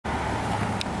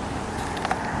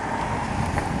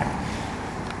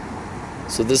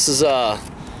So this is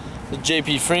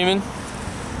JP Freeman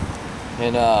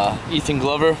and Ethan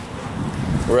Glover.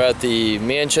 We're at the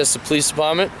Manchester Police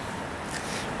Department.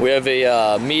 We have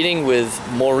a meeting with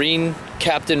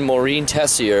Captain Maureen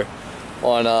Tessier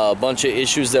on a bunch of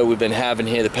issues that we've been having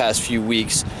here the past few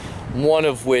weeks. One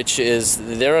of which is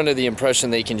they're under the impression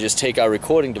they can just take our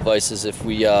recording devices if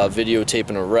we videotape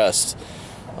an arrest.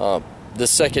 The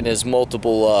second is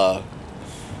multiple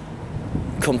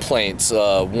complaints.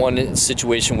 One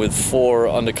situation with 4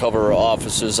 undercover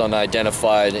officers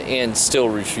unidentified and still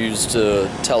refused to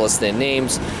tell us their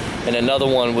names, and another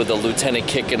one with a lieutenant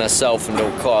kicking us out for no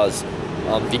cause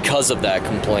because of that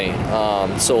complaint.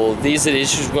 So these are the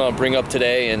issues we're going to bring up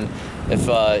today. And if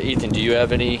Ethan, do you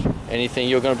have anything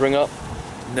you're going to bring up?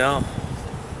 No.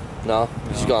 No?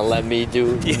 You're just going to let me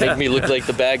make me look like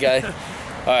the bad guy?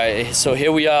 Alright, so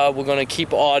here we are. We're going to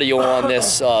keep audio on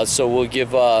this, so we'll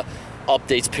give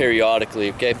updates periodically,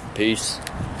 okay? Peace.